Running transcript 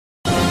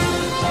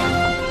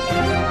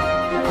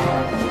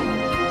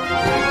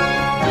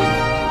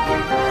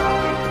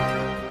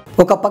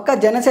ఒక పక్క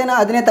జనసేన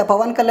అధినేత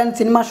పవన్ కళ్యాణ్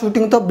సినిమా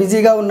షూటింగ్తో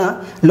బిజీగా ఉన్న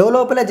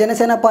లోపలే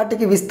జనసేన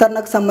పార్టీకి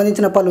విస్తరణకు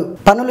సంబంధించిన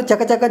పనులు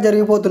చకచక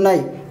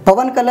జరిగిపోతున్నాయి.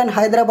 పవన్ కళ్యాణ్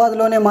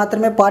హైదరాబాద్లోనే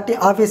మాత్రమే పార్టీ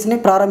ఆఫీస్ని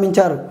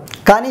ప్రారంభించారు.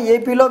 కానీ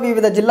ఏపీలో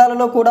వివిధ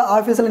జిల్లాలలో కూడా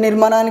ఆఫీసుల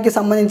నిర్మాణానికి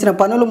సంబంధించిన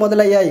పనులు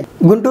మొదలయ్యాయి.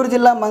 గుంటూరు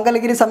జిల్లా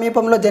మంగళగిరి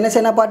సమీపంలో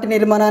జనసేన పార్టీ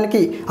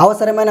నిర్మాణానికి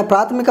అవసరమైన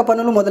ప్రాథమిక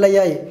పనులు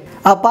మొదలయ్యాయి.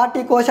 ఆ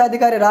పార్టీ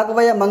కోశాధికారి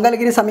రాఘవయ్య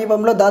మంగళగిరి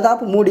సమీపంలో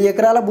దాదాపు 3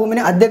 ఎకరాల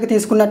భూమిని అద్దెకు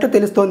తీసుకున్నట్లు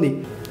తెలుస్తోంది.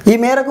 ఈ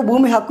మేరకు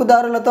భూమి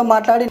హక్కుదారులతో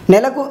మాట్లాడి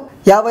నెలకు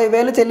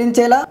 50,000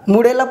 చెల్లించేలా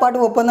 3 ఏళ్ల పాటు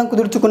ఒప్పందం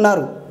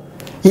కుదుర్చుకున్నారు.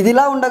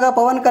 ఇదిలా ఉండగా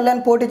పవన్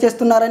కళ్యాణ్ పోటీ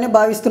చేస్తున్నారని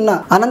భావిస్తున్న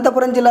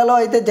అనంతపురం జిల్లాలో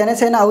అయితే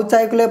జనసేన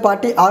ఔత్సాహికులే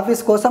పార్టీ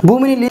ఆఫీస్ కోసం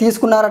భూమిని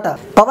తీసుకున్నారట.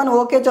 పవన్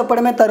ఓకే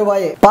చెప్పడమే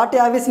తరువాయే పార్టీ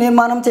ఆఫీస్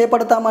నిర్మాణం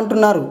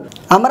చేపడతామంటున్నారు.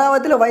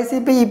 అమరావతిలో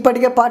వైసీపీ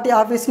ఇప్పటికే పార్టీ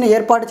ఆఫీస్ను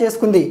ఏర్పాటు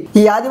చేసుకుంది.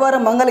 ఈ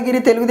ఆదివారం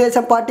మంగళగిరి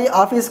తెలుగుదేశం పార్టీ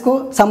ఆఫీస్కు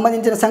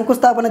సంబంధించిన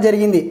శంకుస్థాపన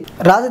జరిగింది.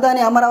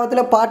 రాజధాని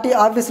అమరావతిలో పార్టీ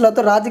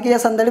ఆఫీసులతో రాజకీయ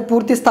సందడి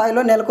పూర్తి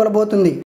స్థాయిలో నెలకొలబోతుంది.